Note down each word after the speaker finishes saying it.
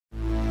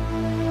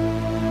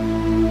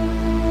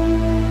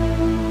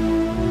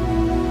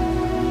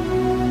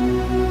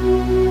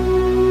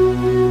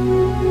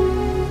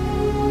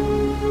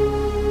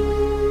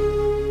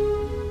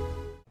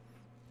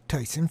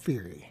Tyson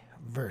Fury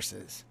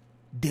versus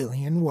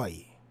Dillian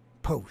Whyte.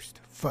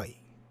 Post-fight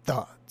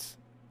thoughts.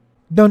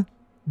 Dun,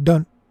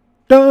 dun,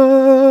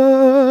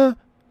 dun!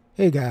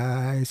 Hey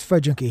guys,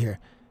 Fight Junkie here.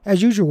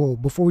 As usual,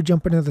 before we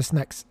jump into this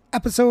next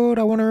episode,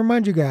 I want to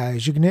remind you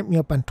guys you can hit me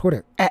up on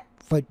Twitter at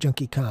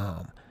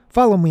FightJunkieCom.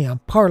 Follow me on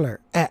Parler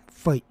at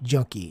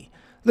FightJunkie.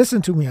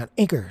 Listen to me on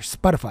Anchor,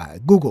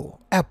 Spotify, Google,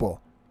 Apple,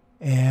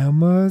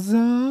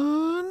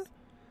 Amazon.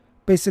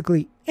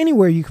 Basically,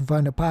 anywhere you can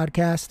find a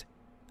podcast,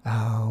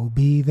 I'll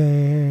be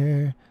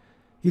there.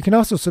 You can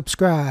also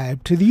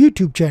subscribe to the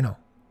YouTube channel.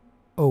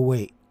 Oh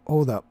wait,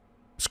 hold up.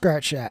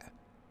 Scratch that.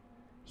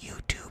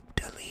 YouTube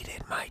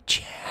deleted my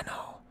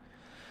channel.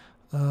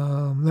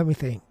 Let me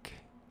think.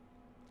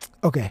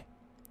 Okay,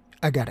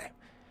 I got it.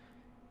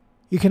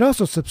 You can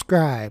also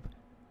subscribe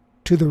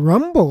to the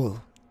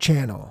Rumble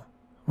channel.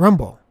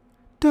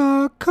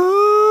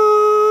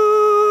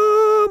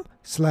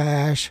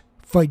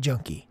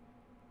 Rumble.com/FightJunkie.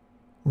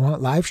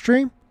 Want live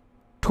stream?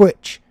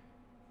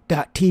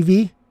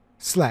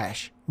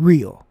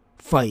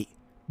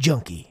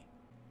 Twitch.tv/RealFightJunkie.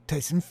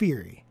 Tyson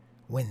Fury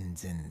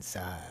wins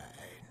inside.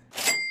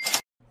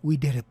 We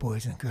did it,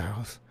 boys and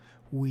girls.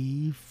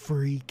 We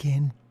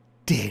freaking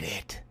did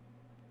it.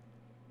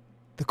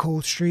 The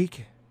cold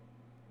streak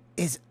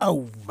is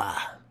over.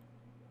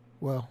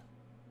 Well,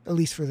 at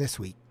least for this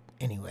week,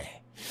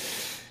 anyway.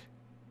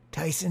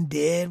 Tyson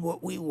did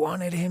what we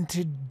wanted him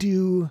to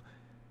do.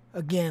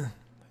 Again,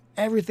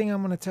 everything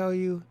I'm going to tell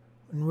you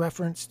in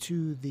reference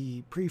to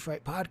the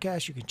pre-fight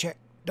podcast, you can check,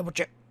 double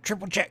check,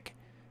 triple check.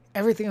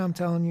 Everything I'm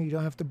telling you, you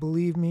don't have to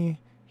believe me.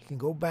 You can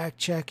go back,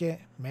 check it.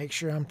 Make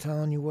sure I'm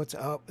telling you what's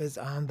up is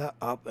on the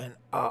up and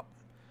up.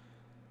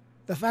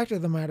 The fact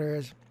of the matter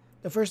is,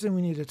 the first thing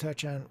we need to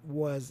touch on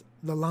was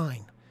the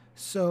line.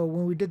 So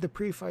when we did the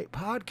pre-fight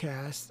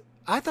podcast,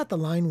 I thought the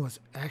line was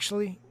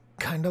actually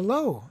kind of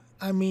low.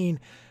 I mean,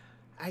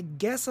 I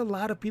guess a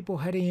lot of people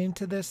heading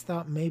into this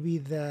thought maybe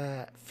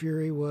that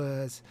Fury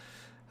was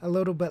a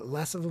little bit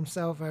less of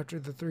himself after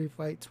the 3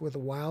 fights with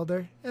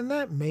Wilder, and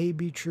that may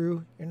be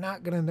true. You're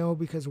not going to know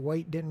because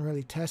Whyte didn't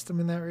really test him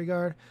in that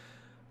regard.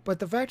 But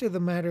the fact of the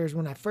matter is,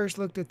 when I first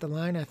looked at the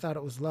line, I thought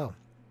it was low.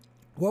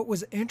 What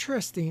was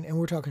interesting, and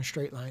we're talking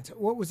straight lines,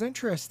 what was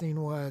interesting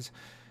was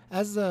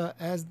as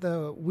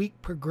the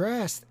week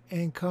progressed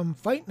and come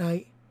fight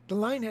night, the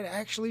line had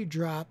actually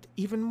dropped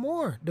even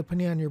more,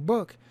 depending on your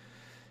book,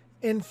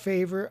 in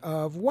favor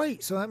of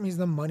Whyte. So that means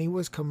the money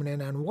was coming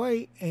in on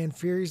Whyte, and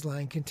Fury's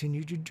line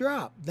continued to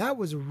drop. That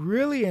was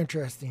really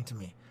interesting to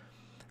me.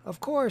 Of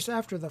course,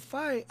 after the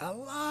fight, a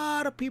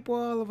lot of people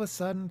all of a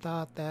sudden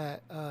thought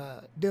that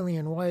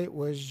Dillian Whyte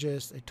was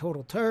just a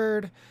total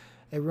turd,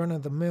 a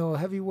run-of-the-mill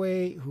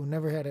heavyweight who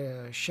never had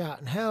a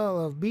shot in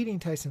hell of beating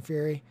Tyson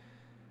Fury.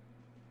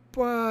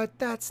 But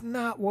that's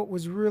not what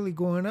was really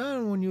going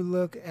on when you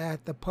look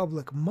at the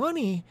public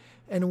money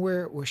and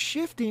where it was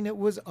shifting. It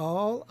was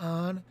all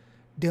on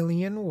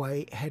Dillian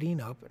Whyte heading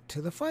up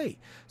to the fight.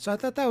 So I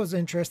thought that was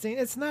interesting.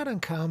 It's not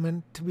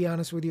uncommon, to be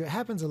honest with you. It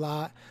happens a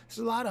lot. There's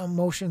a lot of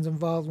emotions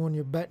involved when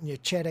you're betting your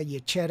cheddar,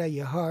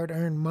 your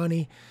hard-earned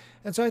money.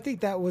 And so I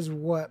think that was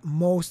what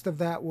most of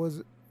that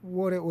was,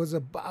 what it was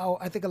about.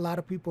 I think a lot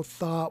of people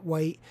thought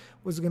Whyte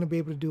was going to be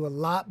able to do a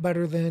lot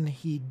better than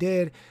he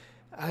did.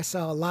 I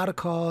saw a lot of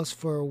calls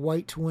for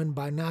Whyte to win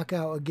by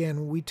knockout.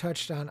 Again, we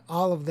touched on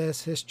all of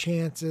this, his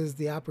chances,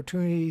 the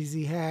opportunities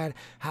he had,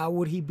 how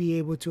would he be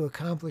able to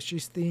accomplish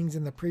these things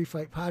in the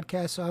pre-fight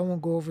podcast. So I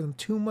won't go over them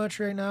too much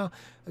right now.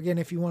 Again,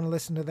 if you want to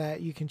listen to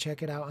that, you can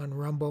check it out on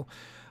Rumble.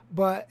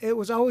 But it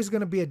was always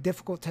going to be a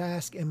difficult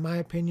task, in my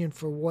opinion,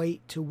 for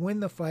Whyte to win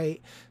the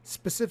fight,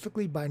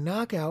 specifically by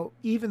knockout,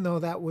 even though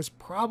that was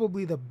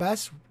probably the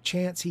best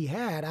chance he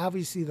had.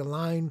 Obviously, the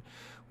line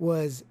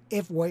was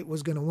if Whyte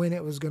was going to win,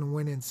 it was going to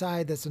win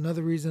inside. That's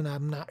another reason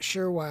I'm not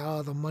sure why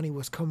all the money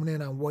was coming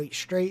in on Whyte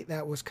straight.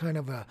 That was kind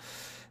of an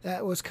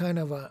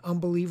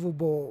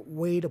unbelievable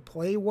way to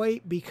play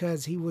Whyte,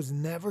 because he was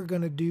never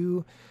going to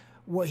do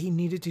what he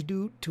needed to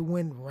do to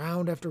win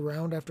round after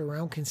round after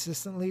round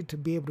consistently to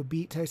be able to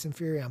beat Tyson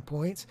Fury on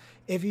points.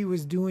 If he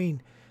was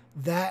doing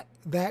that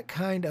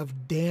kind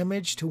of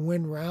damage to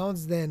win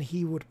rounds, then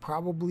he would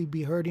probably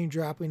be hurting,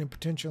 dropping, and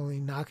potentially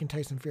knocking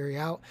Tyson Fury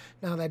out.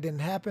 Now, that didn't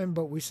happen,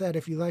 but we said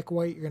if you like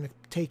Whyte, you're going to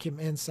take him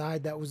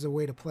inside. That was the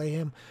way to play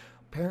him.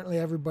 Apparently,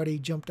 everybody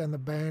jumped on the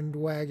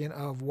bandwagon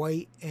of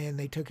Whyte, and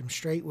they took him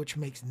straight, which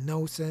makes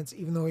no sense.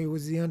 Even though he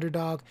was the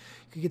underdog,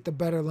 you could get the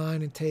better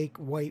line and take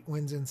Whyte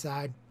wins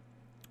inside.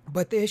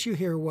 But the issue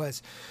here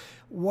was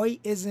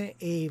Whyte isn't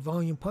a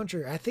volume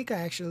puncher. I think I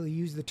actually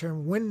used the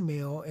term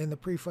windmill in the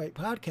pre-fight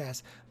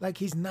podcast. Like,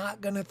 he's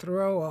not going to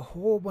throw a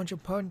whole bunch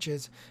of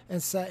punches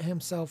and set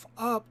himself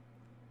up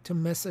to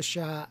miss a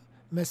shot,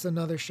 miss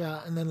another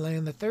shot, and then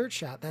land the third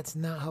shot. That's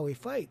not how he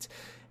fights.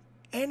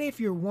 And if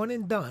you're one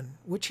and done,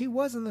 which he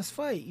was in this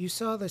fight, you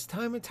saw this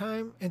time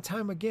and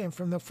time again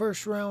from the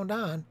first round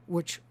on,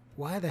 which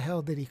why the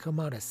hell did he come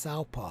out as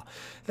southpaw?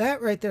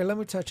 That right there, let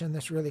me touch on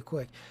this really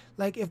quick.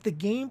 Like, if the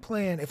game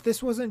plan, if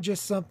this wasn't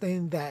just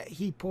something that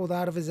he pulled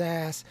out of his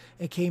ass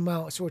and came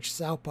out and switched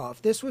southpaw,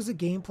 if this was a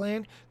game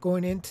plan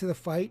going into the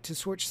fight to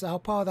switch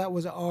southpaw, that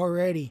was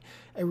already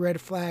a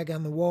red flag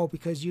on the wall,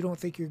 because you don't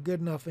think you're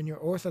good enough in your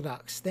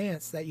orthodox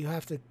stance that you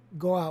have to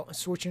go out and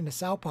switch into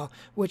southpaw,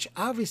 which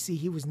obviously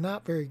he was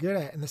not very good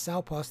at in the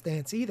southpaw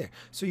stance either.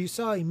 So you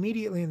saw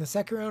immediately in the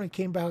second round he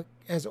came back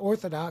as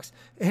orthodox,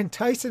 and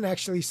Tyson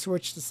actually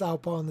switched to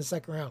southpaw in the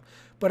second round.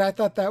 But I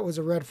thought that was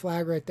a red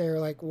flag right there.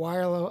 Like,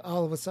 why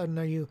all of a sudden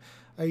are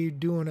you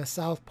doing a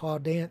southpaw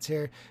dance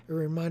here? It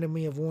reminded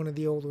me of one of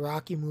the old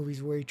Rocky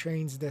movies where he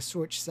trains to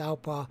switch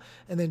southpaw,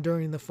 and then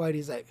during the fight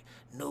he's like,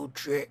 no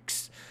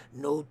tricks,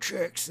 no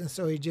tricks. And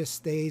so he just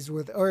stays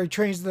with, or he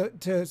trains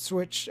to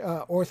switch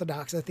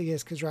orthodox, I think it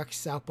is, because Rocky's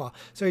southpaw.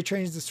 So he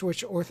trains to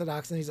switch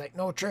orthodox, and he's like,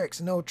 no tricks,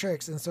 no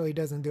tricks. And so he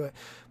doesn't do it.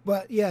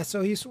 But yeah,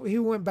 so he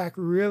went back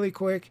really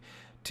quick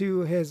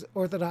to his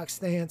orthodox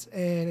stance,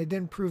 and it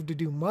didn't prove to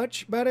do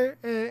much better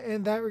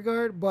in that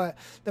regard. But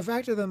the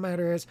fact of the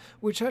matter is,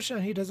 we touched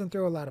on, he doesn't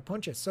throw a lot of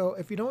punches. So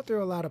if you don't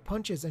throw a lot of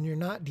punches and you're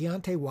not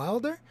Deontay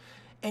Wilder,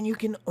 and you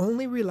can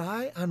only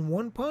rely on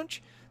one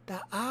punch, the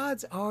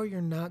odds are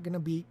you're not going to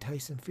beat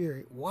Tyson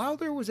Fury.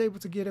 Wilder was able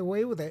to get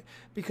away with it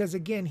because,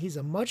 again, he's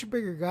a much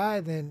bigger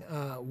guy than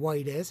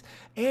White is,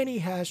 and he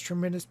has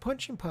tremendous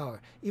punching power.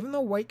 Even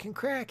though White can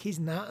crack, he's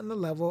not on the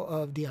level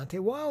of Deontay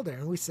Wilder,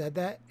 and we said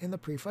that in the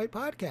pre-fight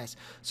podcast.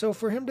 So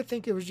for him to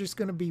think it was just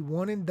going to be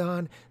one and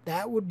done,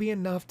 that would be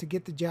enough to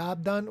get the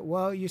job done,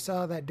 well, you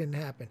saw that didn't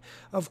happen.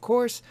 Of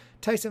course,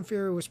 Tyson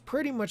Fury was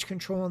pretty much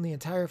controlling the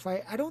entire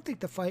fight. I don't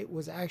think the fight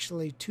was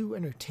actually too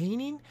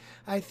entertaining.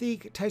 I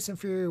think Tyson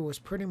Fury was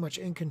pretty much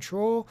in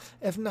control,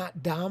 if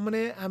not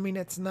dominant. I mean,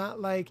 it's not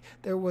like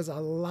there was a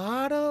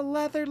lot of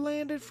leather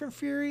landed from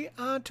Fury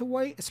onto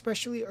White,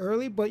 especially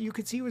early, but you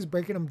could see he was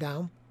breaking him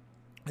down.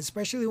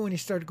 Especially when he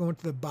started going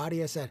to the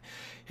body, I said,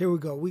 here we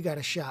go, we got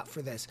a shot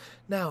for this.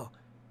 Now,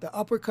 the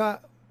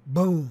uppercut,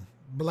 boom,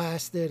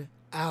 blasted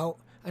out.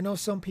 I know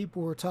some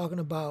people were talking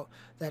about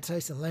that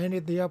Tyson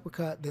landed the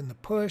uppercut, then the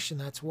push,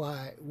 and that's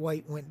why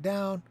White went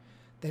down.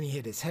 Then he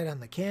hit his head on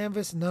the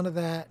canvas. None of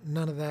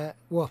that.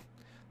 Well,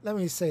 let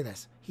me say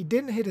this. He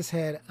didn't hit his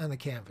head on the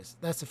canvas.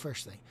 That's the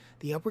first thing.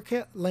 The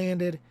uppercut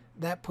landed.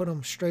 That put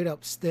him straight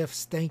up stiff,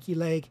 stanky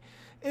leg.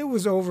 It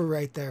was over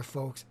right there,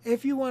 folks.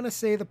 If you want to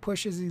say the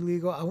push is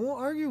illegal, I won't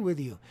argue with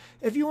you.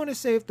 If you want to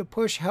say if the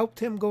push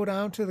helped him go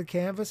down to the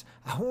canvas,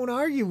 I won't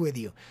argue with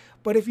you.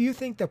 But if you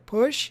think the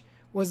push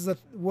was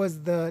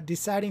the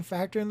deciding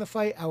factor in the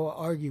fight, I will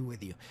argue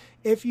with you.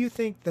 If you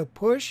think the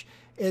push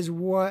is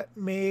what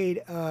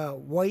made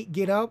White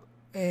get up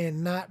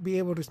and not be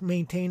able to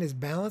maintain his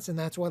balance, and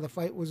that's why the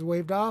fight was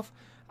waved off,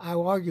 I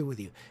will argue with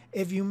you.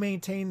 If you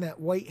maintain that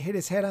White hit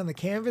his head on the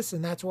canvas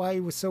and that's why he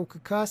was so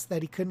concussed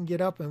that he couldn't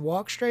get up and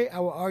walk straight, I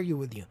will argue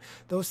with you.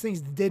 Those things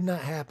did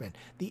not happen.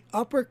 The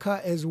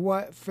uppercut is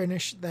what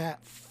finished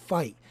that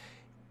fight.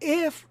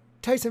 If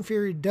Tyson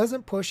Fury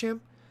doesn't push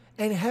him,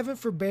 and heaven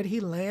forbid he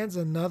lands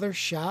another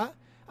shot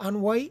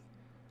on White,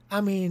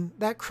 I mean,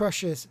 that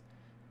crushes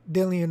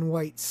Dillian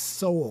Whyte's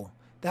soul.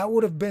 That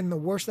would have been the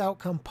worst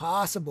outcome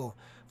possible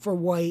for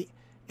White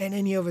and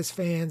any of his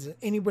fans,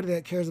 anybody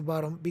that cares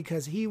about him,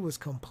 because he was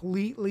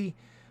completely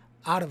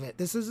out of it.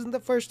 This isn't the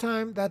first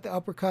time that the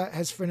uppercut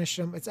has finished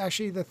him. It's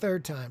actually the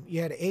third time.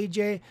 You had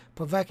AJ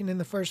Povetkin in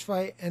the first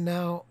fight, and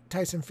now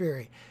Tyson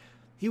Fury.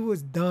 He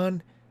was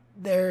done.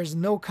 There's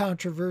no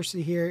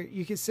controversy here.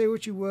 You can say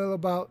what you will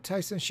about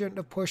Tyson shouldn't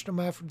have pushed him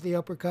after the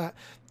uppercut.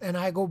 And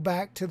I go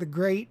back to the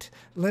great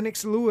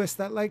Lennox Lewis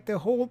that liked to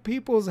hold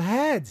people's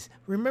heads.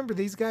 Remember,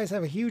 these guys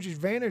have a huge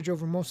advantage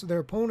over most of their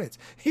opponents.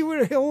 He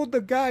would hold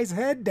the guy's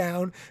head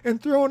down and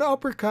throw an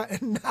uppercut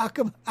and knock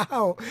him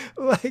out.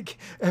 Like,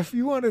 if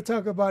you want to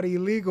talk about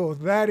illegal,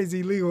 that is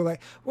illegal.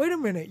 Like, wait a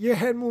minute, your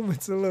head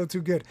movement's a little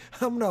too good.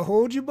 I'm going to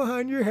hold you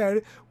behind your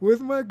head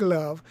with my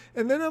glove,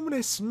 and then I'm going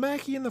to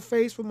smack you in the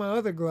face with my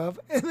other glove,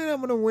 and then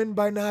I'm going to win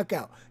by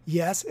knockout.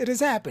 Yes, it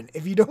has happened.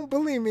 If you don't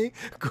believe me,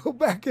 go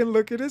back and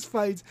look at his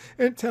fights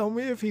and tell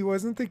me if he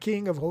wasn't the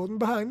king of holding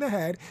behind the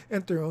head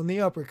and throwing the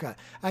uppercut.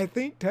 I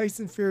think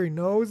Tyson Fury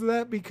knows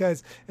that,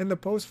 because in the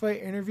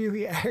post-fight interview,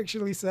 he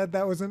actually said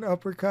that was an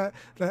uppercut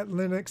that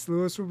Lennox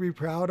Lewis would be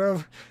proud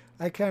of.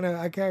 I kind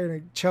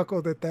of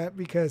chuckled at that,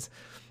 because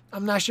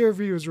I'm not sure if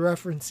he was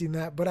referencing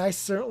that, but I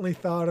certainly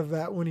thought of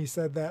that when he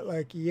said that.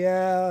 Like,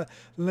 yeah,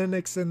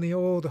 Lennox and the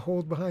old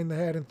hold behind the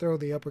head and throw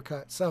the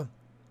uppercut. So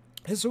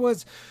this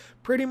was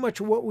pretty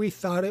much what we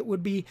thought it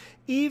would be.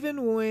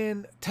 Even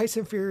when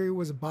Tyson Fury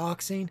was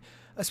boxing,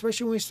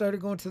 especially when we started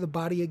going to the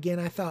body again,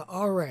 I thought,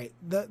 all right,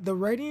 the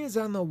writing is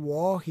on the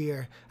wall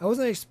here. I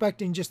wasn't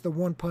expecting just the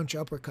one-punch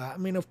uppercut. I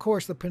mean, of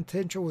course, the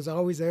potential was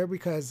always there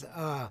because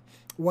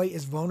White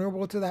is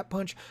vulnerable to that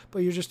punch, but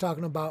you're just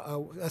talking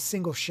about a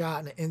single shot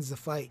and it ends the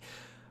fight.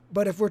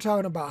 But if we're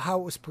talking about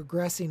how it was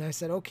progressing, I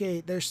said,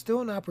 okay, there's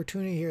still an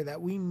opportunity here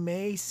that we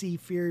may see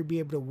Fury be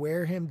able to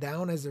wear him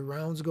down as the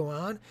rounds go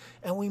on,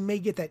 and we may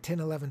get that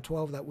 10, 11,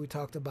 12 that we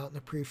talked about in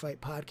the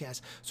pre-fight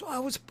podcast. So I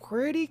was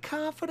pretty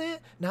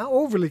confident, not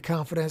overly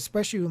confident,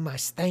 especially with my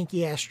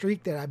stanky ass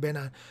streak that I've been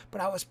on,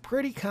 but I was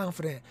pretty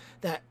confident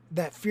that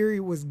Fury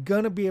was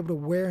going to be able to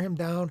wear him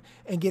down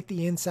and get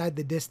the inside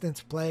the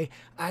distance play.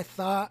 I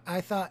thought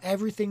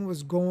everything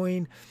was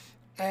going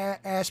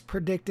as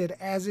predicted,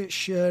 as it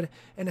should,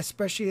 and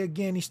especially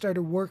again he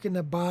started working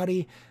the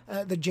body.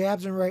 The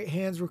jabs and right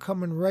hands were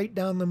coming right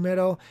down the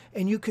middle,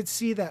 and you could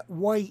see that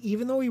White,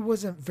 even though he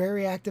wasn't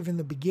very active in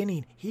the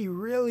beginning, he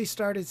really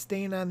started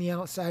staying on the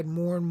outside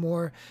more and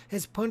more.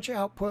 His punch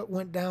output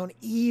went down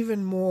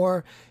even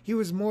more. He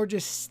was more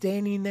just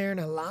standing there and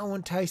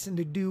allowing Tyson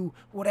to do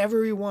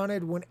whatever he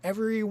wanted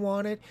whenever he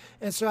wanted.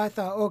 And so I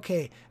thought,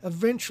 okay,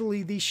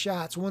 eventually these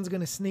shots, one's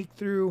going to sneak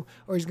through,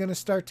 or he's going to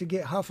start to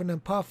get huffing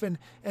and puffing.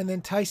 And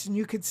then Tyson,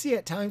 you could see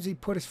at times he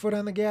put his foot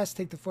on the gas,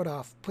 take the foot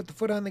off, put the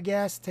foot on the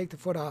gas, take the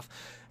foot off.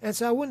 And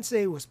so I wouldn't say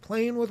he was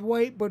playing with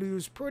White, but he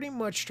was pretty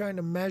much trying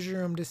to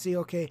measure him to see,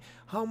 okay,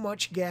 how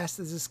much gas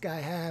does this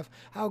guy have?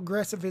 How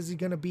aggressive is he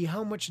going to be?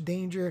 How much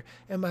danger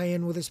am I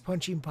in with his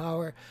punching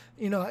power?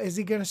 You know, is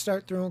he going to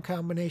start throwing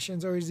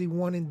combinations, or is he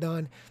one and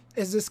done?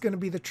 Is this going to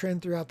be the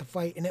trend throughout the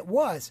fight? And it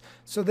was.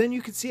 So then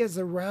you could see as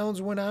the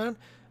rounds went on,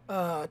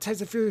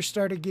 Tyson Fury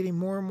started getting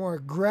more and more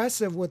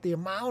aggressive with the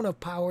amount of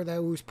power that he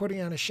was putting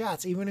on his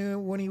shots.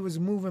 Even when he was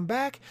moving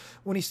back,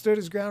 when he stood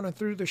his ground and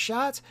threw the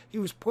shots, he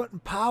was putting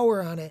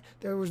power on it.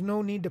 There was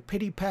no need to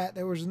pity-pat.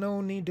 There was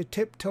no need to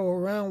tiptoe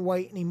around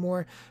White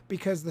anymore,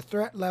 because the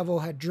threat level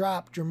had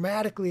dropped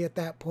dramatically at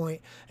that point.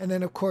 And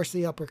then, of course,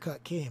 the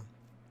uppercut came.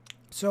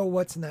 So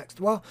what's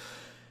next? Well,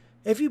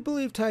 if you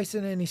believe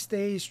Tyson and he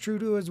stays true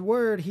to his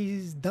word,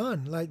 he's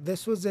done. Like,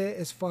 this was it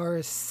as far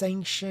as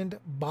sanctioned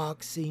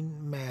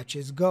boxing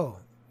matches go.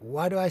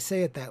 Why do I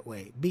say it that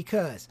way?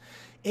 Because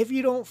if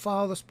you don't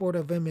follow the sport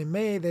of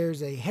MMA,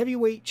 there's a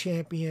heavyweight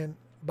champion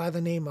by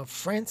the name of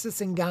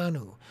Francis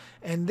Ngannou.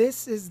 And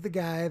this is the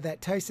guy that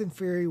Tyson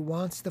Fury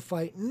wants to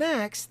fight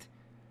next,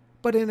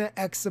 but in an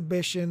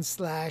exhibition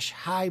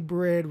 /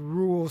 hybrid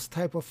rules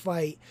type of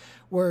fight,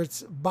 where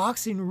it's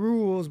boxing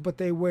rules, but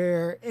they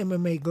wear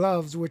MMA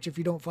gloves, which if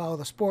you don't follow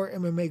the sport,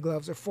 MMA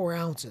gloves are 4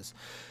 ounces.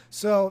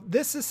 So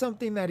this is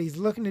something that he's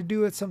looking to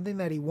do. It's something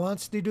that he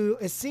wants to do.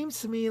 It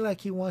seems to me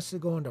like he wants to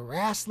go into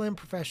wrestling,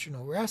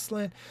 professional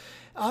wrestling.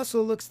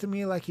 Also looks to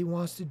me like he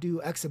wants to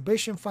do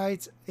exhibition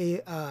fights,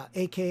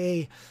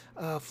 aka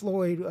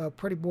Floyd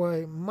Pretty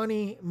Boy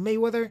Money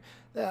Mayweather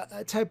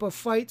type of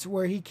fights,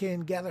 where he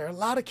can gather a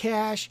lot of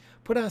cash,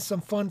 put on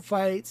some fun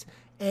fights,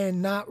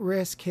 and not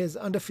risk his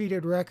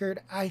undefeated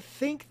record. I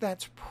think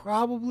that's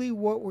probably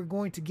what we're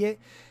going to get,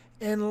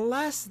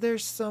 unless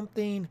there's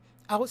something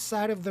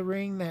outside of the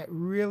ring that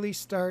really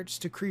starts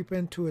to creep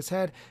into his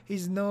head.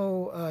 He's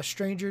no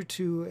stranger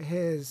to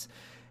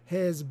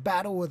his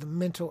battle with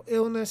mental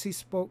illness. He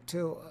spoke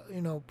to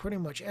pretty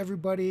much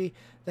everybody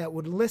that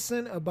would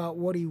listen about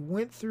what he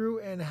went through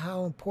and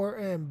how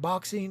important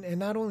boxing, and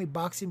not only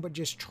boxing but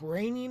just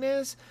training,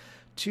 is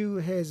to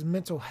his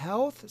mental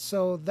health.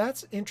 So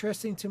that's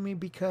interesting to me,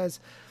 because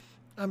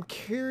I'm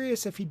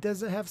curious if he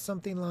doesn't have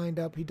something lined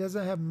up. He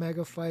doesn't have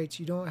mega fights.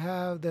 You don't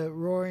have the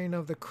roaring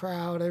of the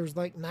crowd. There was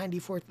like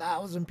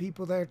 94,000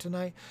 people there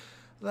tonight.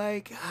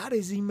 Like, how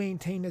does he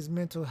maintain his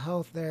mental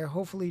health there?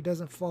 Hopefully he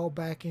doesn't fall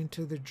back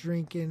into the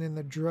drinking and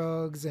the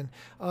drugs and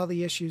all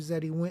the issues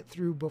that he went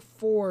through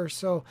before.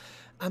 So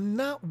I'm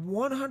not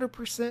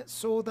 100%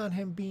 sold on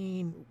him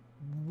being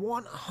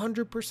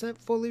 100%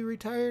 fully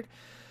retired.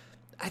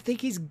 I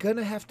think he's going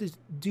to have to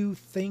do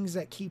things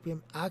that keep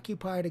him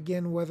occupied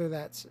again, whether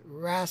that's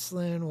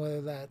wrestling, whether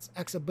that's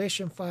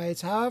exhibition fights,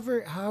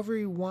 however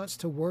he wants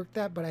to work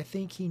that. But I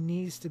think he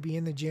needs to be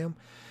in the gym.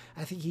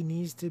 I think he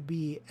needs to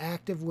be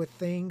active with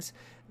things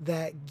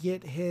that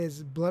get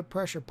his blood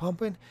pressure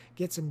pumping,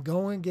 gets him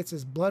going, gets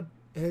his blood,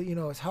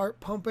 his heart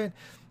pumping,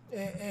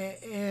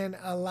 and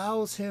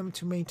allows him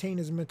to maintain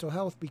his mental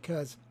health,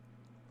 because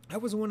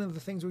that was one of the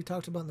things we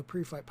talked about in the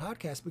pre-fight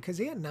podcast, because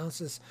he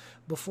announced this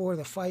before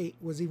the fight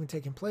was even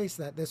taking place,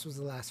 that this was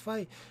the last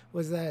fight,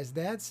 was that his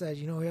dad said,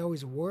 he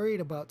always worried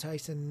about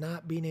Tyson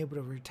not being able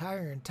to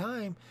retire in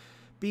time,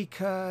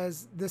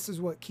 because this is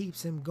what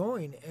keeps him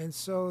going. And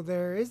so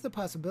there is the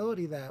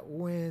possibility that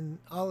when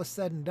all is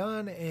said and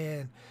done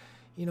and,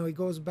 he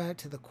goes back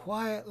to the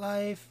quiet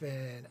life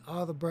and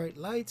all the bright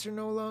lights are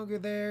no longer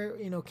there,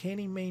 can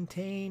he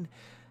maintain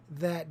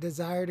that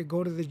desire to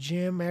go to the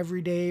gym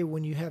every day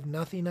when you have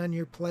nothing on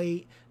your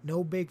plate,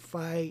 no big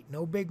fight,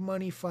 no big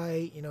money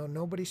fight,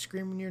 nobody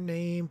screaming your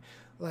name,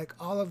 like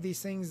all of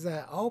these things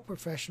that all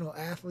professional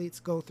athletes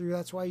go through.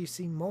 That's why you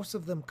see most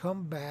of them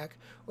come back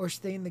or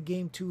stay in the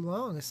game too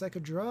long. It's like a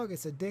drug.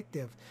 It's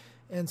addictive.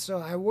 And so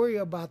I worry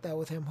about that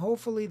with him.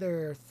 Hopefully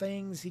there are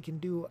things he can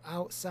do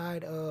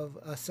outside of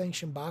a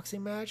sanctioned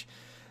boxing match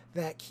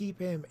that keep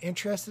him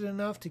interested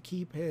enough to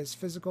keep his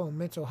physical and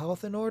mental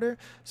health in order,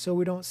 so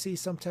we don't see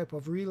some type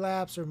of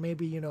relapse, or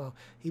maybe,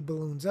 he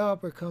balloons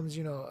up or comes,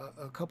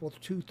 a couple,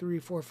 2, 3,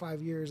 4,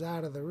 5 years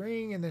out of the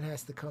ring and then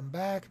has to come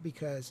back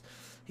because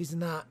he's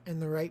not in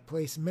the right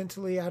place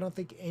mentally. I don't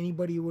think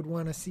anybody would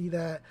want to see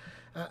that.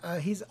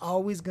 He's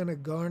always going to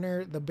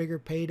garner the bigger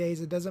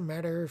paydays. It doesn't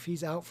matter if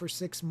he's out for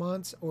 6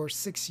 months or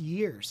 6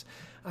 years.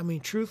 I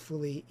mean,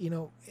 truthfully,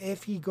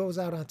 if he goes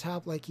out on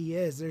top like he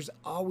is, there's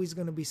always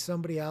going to be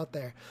somebody out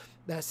there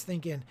that's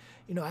thinking,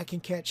 I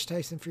can catch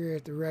Tyson Fury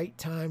at the right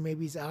time.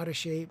 Maybe he's out of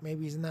shape.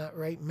 Maybe he's not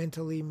right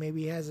mentally.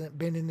 Maybe he hasn't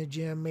been in the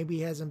gym. Maybe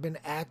he hasn't been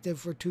active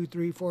for 2,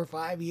 3, 4,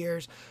 5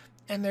 years.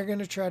 And they're going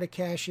to try to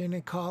cash in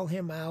and call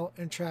him out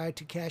and try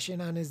to cash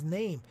in on his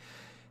name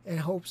in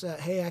hopes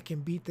that, hey, I can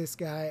beat this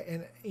guy.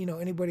 And,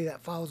 anybody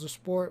that follows the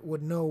sport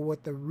would know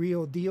what the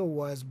real deal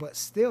was, but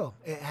still,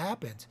 it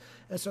happens.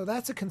 And so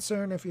that's a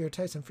concern if you're a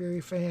Tyson Fury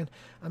fan.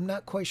 I'm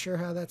not quite sure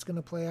how that's going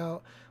to play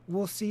out.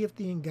 We'll see if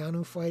the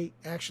Ngannou fight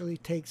actually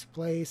takes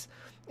place.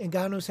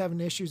 Ngannou's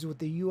having issues with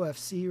the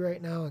UFC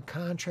right now and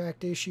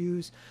contract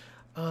issues.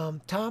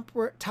 Top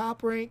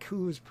Rank,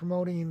 who is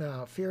promoting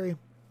Fury,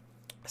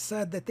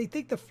 said that they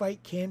think the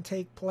fight can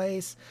take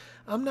place.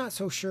 I'm not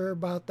so sure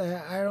about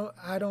that.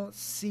 I don't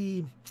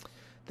see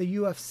the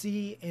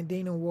UFC and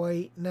Dana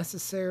White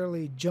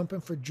necessarily jumping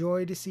for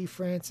joy to see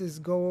Francis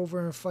go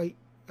over and fight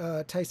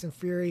Tyson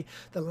Fury.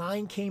 The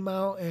line came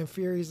out and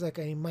Fury's like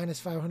a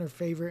 -500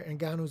 favorite and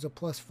Ngannou's a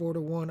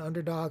 +4-1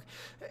 underdog.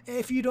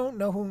 If you don't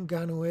know who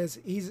Ngannou is,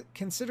 he's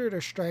considered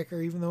a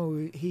striker, even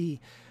though he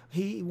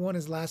won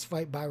his last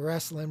fight by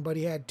wrestling, but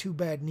he had 2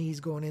 bad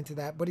knees going into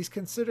that. But he's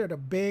considered a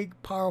big,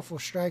 powerful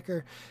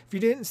striker. If you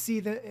didn't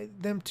see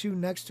them two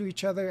next to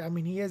each other, I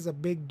mean, he is a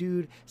big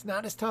dude. He's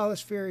not as tall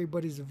as Fury,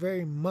 but he's a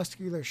very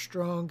muscular,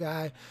 strong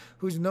guy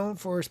who's known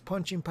for his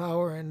punching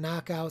power and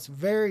knockouts.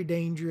 Very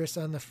dangerous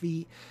on the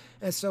feet.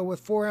 And so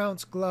with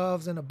 4-ounce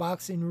gloves and a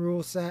boxing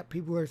rule set,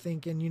 people are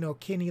thinking,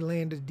 can he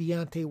land a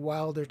Deontay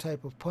Wilder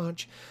type of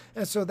punch?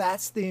 And so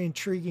that's the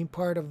intriguing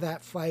part of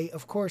that fight.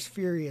 Of course,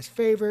 Fury is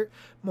favorite.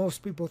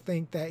 Most people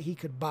think that he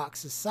could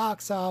box his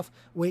socks off,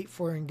 wait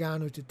for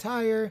Ngannou to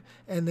tire,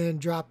 and then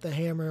drop the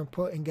hammer and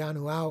put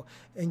Ngannou out.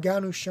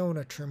 Ngannou's shown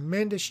a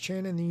tremendous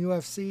chin in the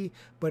UFC,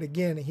 but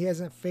again, he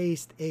hasn't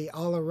faced a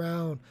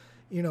all-around,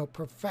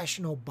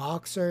 professional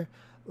boxer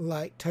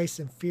like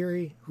Tyson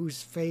Fury,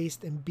 who's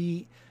faced and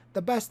beat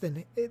the best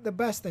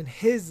in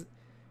his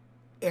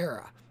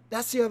era.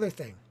 That's the other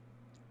thing.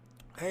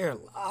 I hear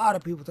a lot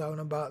of people talking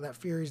about that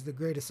Fury's the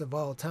greatest of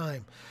all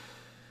time.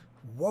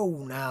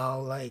 Whoa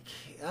now,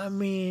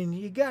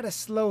 you gotta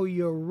slow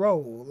your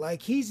roll.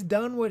 He's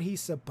done what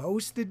he's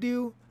supposed to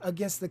do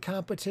against the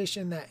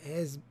competition that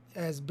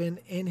has been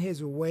in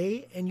his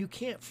way, and you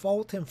can't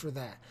fault him for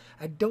that.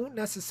 I don't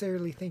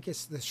necessarily think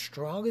it's the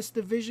strongest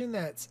division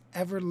that's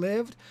ever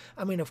lived.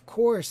 I mean, of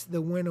course,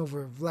 the win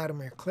over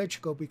Vladimir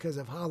Klitschko, because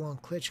of how long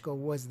Klitschko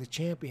was the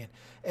champion,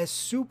 is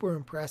super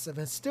impressive,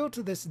 and still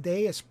to this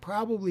day is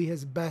probably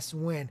his best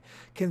win,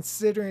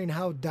 considering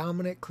how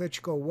dominant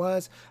Klitschko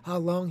was, how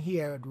long he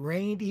had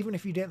reigned. Even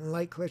if you didn't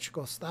like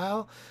Klitschko's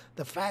style,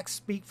 the facts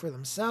speak for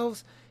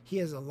themselves. He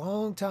is a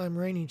long-time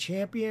reigning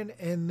champion,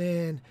 and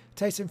then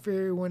Tyson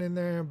Fury went in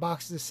there and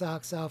boxed his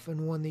socks off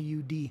and won the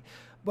UD.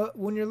 But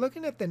when you're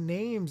looking at the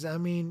names, I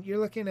mean, you're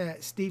looking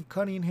at Steve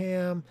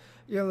Cunningham,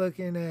 you're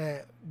looking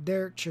at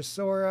Derek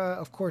Chisora,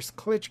 of course,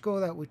 Klitschko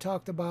that we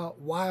talked about,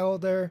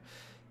 Wilder.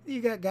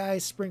 You got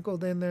guys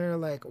sprinkled in there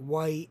like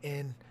White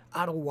and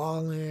Otto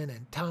Wallen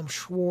and Tom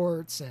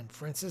Schwartz and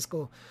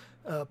Francisco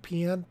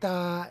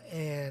Pienta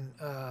and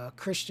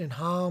Christian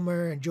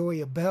Halmer and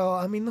Joey Abel.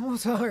 I mean,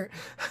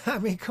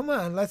 come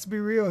on, let's be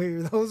real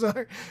here. Those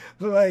aren't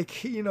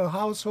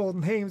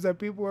household names that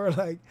people are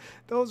like,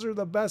 those are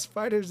the best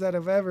fighters that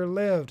have ever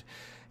lived.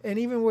 And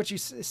even what you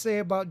say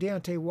about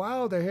Deontay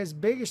Wilder, his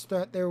biggest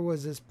threat there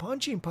was his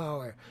punching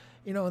power.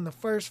 In the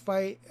first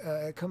fight,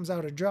 it comes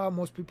out a draw.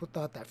 Most people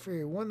thought that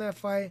Fury won that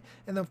fight.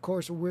 And, of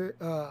course,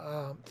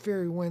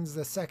 Fury wins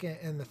the second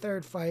and the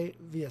third fight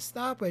via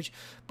stoppage.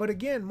 But,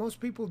 again, most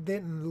people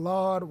didn't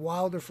laud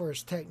Wilder for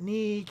his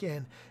technique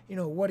and,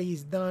 what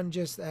he's done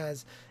just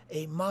as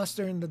a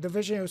monster in the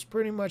division. It was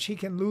pretty much he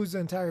can lose the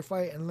entire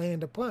fight and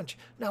land a punch.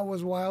 Now,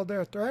 was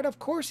Wilder a threat? Of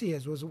course he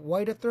is. Was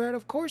White a threat?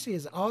 Of course he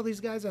is. All these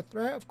guys are a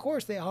threat? Of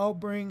course. They all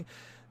bring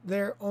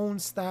their own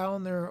style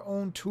and their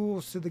own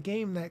tools to the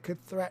game that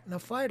could threaten a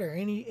fighter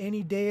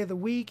any day of the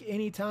week,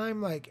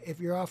 anytime.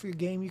 If you're off your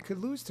game, you could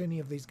lose to any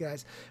of these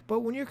guys. But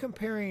when you're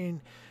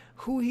comparing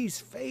who he's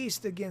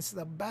faced against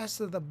the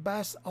best of the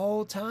best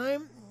all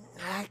time,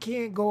 I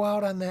can't go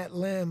out on that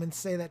limb and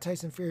say that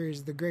Tyson Fury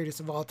is the greatest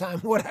of all time.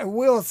 What I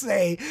will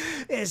say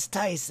is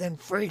Tyson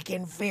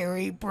freaking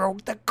Fury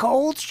broke the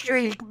cold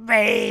streak,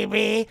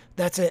 baby.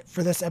 That's it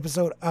for this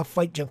episode of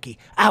Fight Junkie.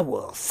 I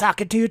will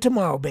sock it to you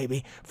tomorrow,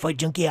 baby. Fight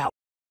Junkie out.